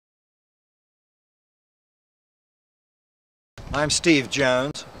I'm Steve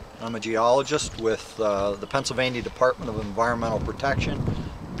Jones. I'm a geologist with the Pennsylvania Department of Environmental Protection,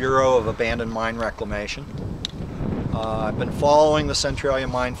 Bureau of Abandoned Mine Reclamation. I've been following the Centralia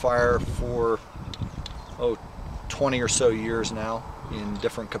mine fire for 20 or so years now in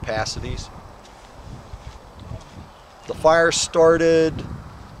different capacities. The fire started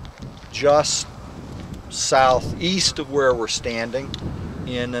just southeast of where we're standing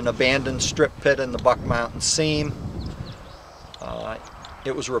in an abandoned strip pit in the Buck Mountain seam.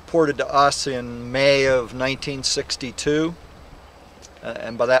 It was reported to us in May of 1962,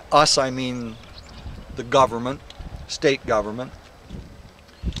 and by that us I mean the government, state government.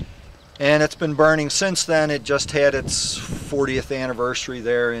 And it's been burning since then. It just had its 40th anniversary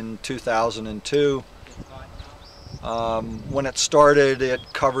there in 2002. When it started, it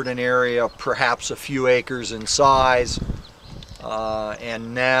covered an area perhaps a few acres in size,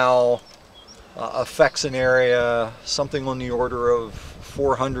 and now affects an area something on the order of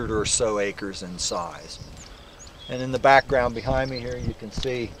 400 or so acres in size. And in the background behind me here you can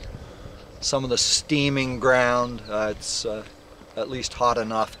see some of the steaming ground. It's at least hot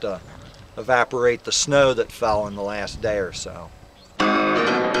enough to evaporate the snow that fell in the last day or so.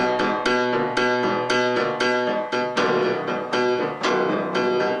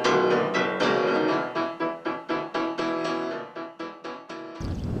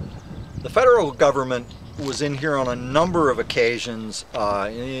 The federal government was in here on a number of occasions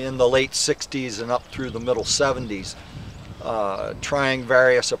in the late 60s and up through the middle 70s, trying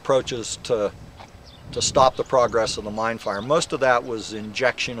various approaches to stop the progress of the mine fire. Most of that was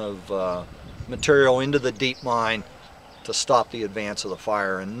injection of material into the deep mine to stop the advance of the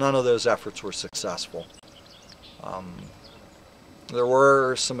fire, and none of those efforts were successful. There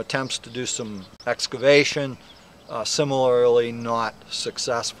were some attempts to do some excavation, similarly not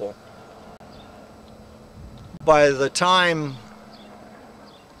successful. By the time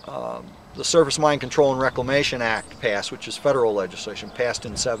the Surface Mine Control and Reclamation Act passed, which is federal legislation, passed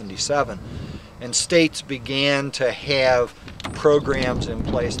in '77, and states began to have programs in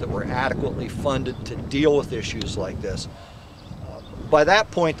place that were adequately funded to deal with issues like this, by that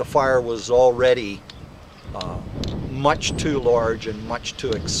point the fire was already much too large and much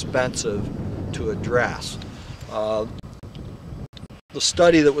too expensive to address. The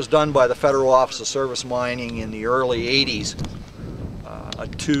study that was done by the Federal Office of Surface Mining in the early 80s, a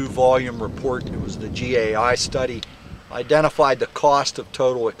 2-volume report, it was the GAI study, identified the cost of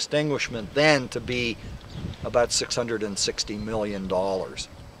total extinguishment then to be about $660 million.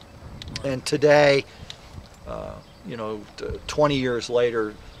 And today, 20 years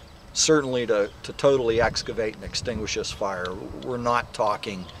later, certainly to totally excavate and extinguish this fire, we're not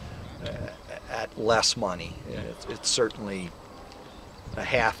talking at less money. It's certainly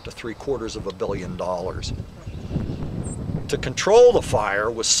 $500 to $750 million. To control the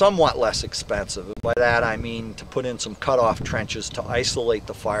fire was somewhat less expensive. And by that I mean to put in some cutoff trenches to isolate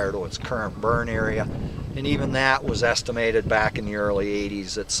the fire to its current burn area. And even that was estimated back in the early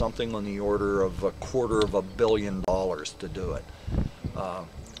 80s at something on the order of $250 million to do it.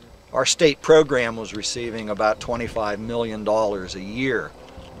 Our state program was receiving about $25 million a year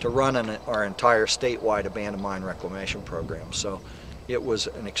to run our entire statewide abandoned mine reclamation program. So it was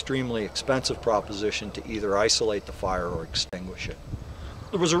an extremely expensive proposition to either isolate the fire or extinguish it.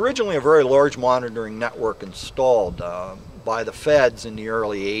 There was originally a very large monitoring network installed by the feds in the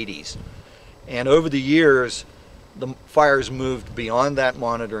early 80s. And over the years, the fires moved beyond that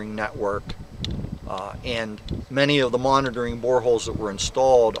monitoring network, and many of the monitoring boreholes that were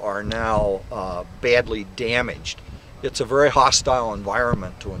installed are now badly damaged. It's a very hostile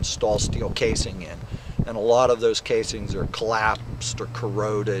environment to install steel casing in, and a lot of those casings are collapsed or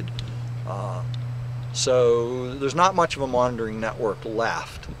corroded. So there's not much of a monitoring network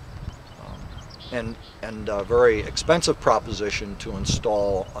left, and a very expensive proposition to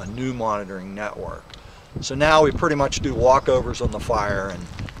install a new monitoring network. So now we pretty much do walkovers on the fire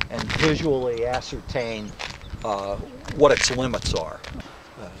and visually ascertain what its limits are.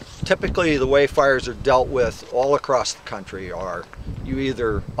 Typically the way fires are dealt with all across the country are you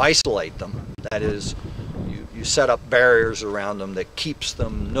either isolate them, that is, you set up barriers around them that keeps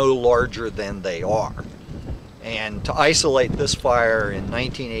them no larger than they are. And to isolate this fire in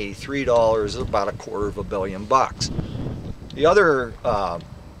 1983 dollars is about $250 million. The other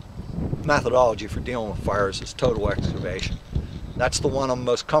methodology for dealing with fires is total excavation. That's the one I'm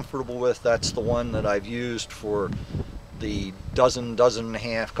most comfortable with. That's the one that I've used for the dozen and a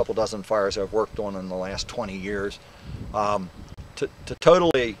half, couple dozen fires I've worked on in the last 20 years. To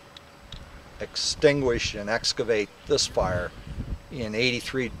totally extinguish and excavate this fire, in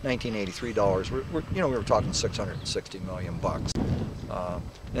 1983 dollars, we were talking 660 million bucks.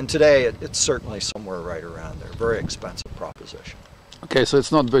 And today it's certainly somewhere right around there. Very expensive proposition. Okay, so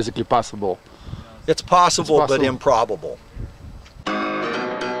it's not basically possible. It's possible, but improbable.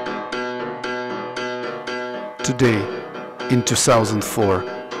 Today, in 2004,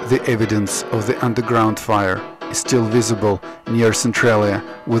 the evidence of the underground fire is still visible near Centralia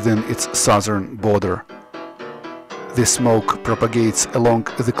within its southern border. The smoke propagates along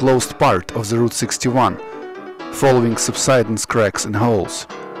the closed part of the Route 61, following subsidence cracks and holes.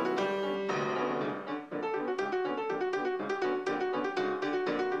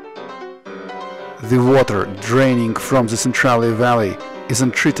 The water draining from the Centralia Valley is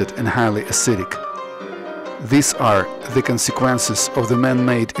untreated and highly acidic. These are the consequences of the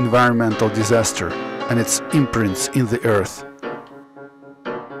man-made environmental disaster and its imprints in the earth.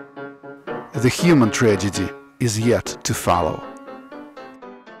 The human tragedy is yet to follow.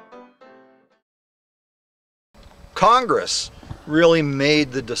 Congress really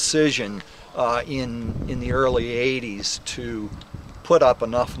made the decision in the early 80s to put up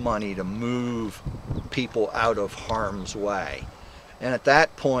enough money to move people out of harm's way. And at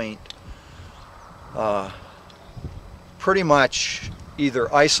that point, pretty much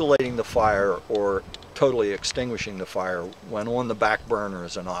either isolating the fire or totally extinguishing the fire went on the back burner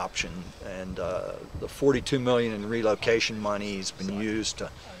as an option. And the $42 million in relocation money has been used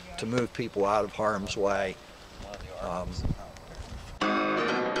to move people out of harm's way.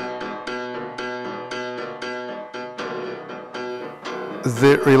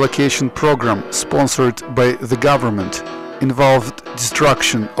 The relocation program sponsored by the government involved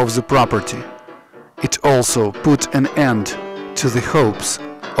destruction of the property. It also put an end to the hopes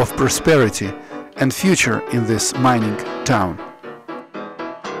of prosperity and future in this mining town.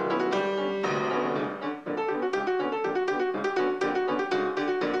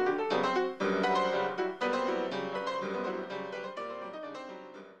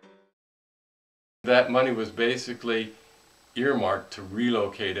 That money was basically earmarked to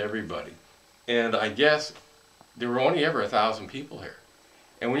relocate everybody. And I guess there were only ever 1,000 people here.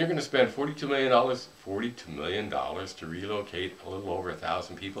 And when you're going to spend $42 million to relocate a little over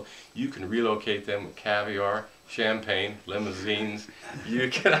 1,000 people, you can relocate them with caviar, champagne, limousines. You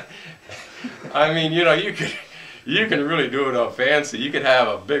can, I mean, you know, you can really do it up fancy. You could have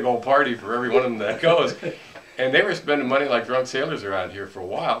a big old party for every one of them that goes. And they were spending money like drunk sailors around here for a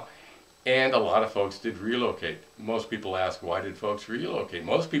while. And a lot of folks did relocate. Most people ask, why did folks relocate?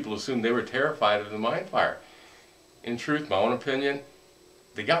 Most people assumed they were terrified of the mine fire. In truth, my own opinion,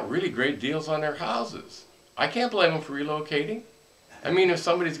 they got really great deals on their houses. I can't blame them for relocating. I mean, if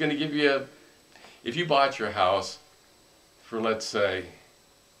somebody's going to give you if you bought your house for, let's say,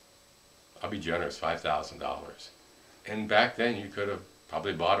 I'll be generous, $5,000. And back then you could have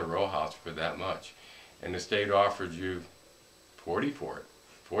probably bought a row house for that much. And the state offered you 40 for it.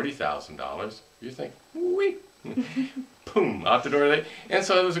 $40,000, you think, wee, boom, out the door they, and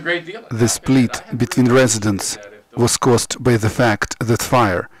so it was a great deal. The split between residents was caused by the fact that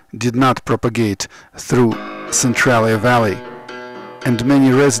fire did not propagate through Centralia Valley, and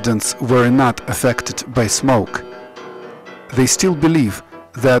many residents were not affected by smoke. They still believe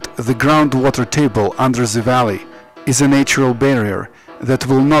that the groundwater table under the valley is a natural barrier that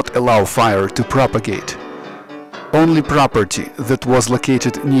will not allow fire to propagate. Only property that was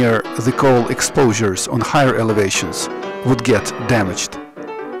located near the coal exposures on higher elevations would get damaged.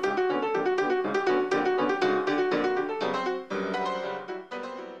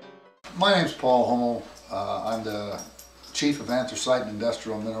 My name's Paul Hummel. I'm the Chief of Anthracite and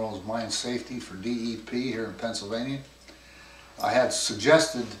Industrial Minerals Mine Safety for DEP here in Pennsylvania. I had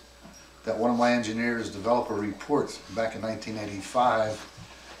suggested that one of my engineers develop a report back in 1985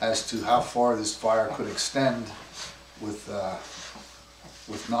 as to how far this fire could extend with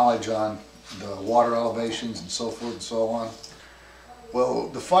knowledge on the water elevations and so forth and so on. Well,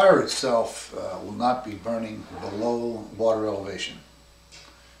 the fire itself will not be burning below water elevation.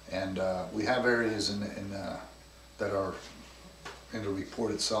 And we have areas that are in the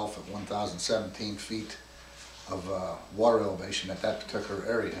report itself at 1,017 feet of water elevation at that particular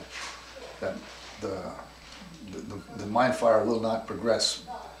area, that the mine fire will not progress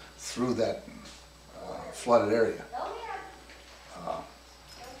through that flooded area.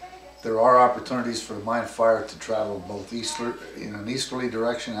 There are opportunities for the mine fire to travel both in an easterly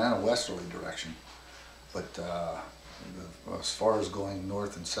direction and a westerly direction, but as far as going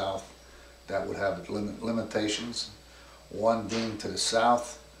north and south, that would have limitations. One being to the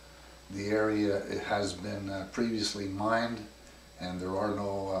south, the area has been previously mined, and there are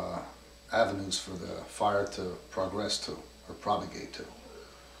no avenues for the fire to progress to or propagate to.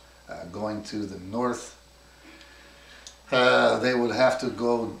 Going to the north, they would have to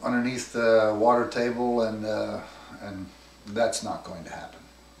go underneath the water table, and that's not going to happen.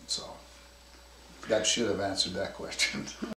 So that should have answered that question.